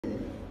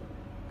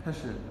开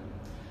始。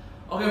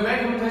 Okay,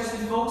 welcome to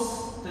Testing folks.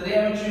 Today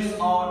I will choose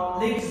our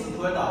latest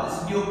product,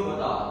 this new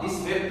product, this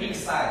very big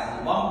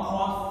size,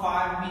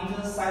 1.5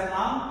 meter size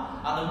long,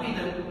 and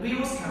the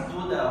wheels can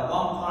do the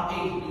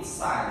 1.8 meter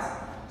size.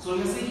 So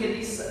you can see here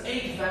this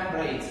 8 fan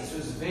blades, so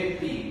it's very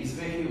big, it's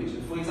very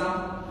huge. For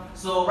example,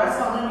 so right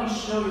now let me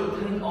show you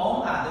turn it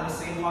on and let me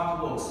see how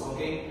it works.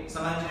 Okay,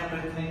 so I'm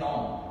going to turn it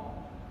on.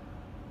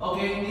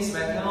 Okay, this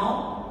will turn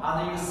on,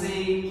 and you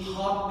see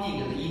how big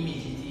the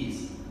image it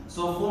is.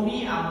 So for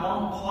me, I'm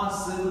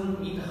 1.7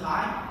 meter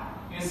high.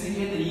 You can see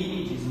here the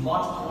image is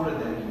much taller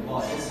than me.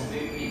 Wow, it's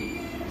very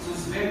big. So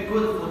it's very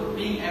good for the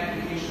big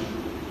application.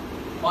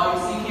 While you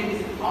see here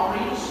this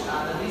orange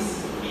and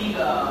this big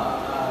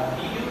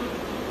video,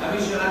 I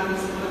wish you like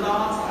this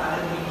product.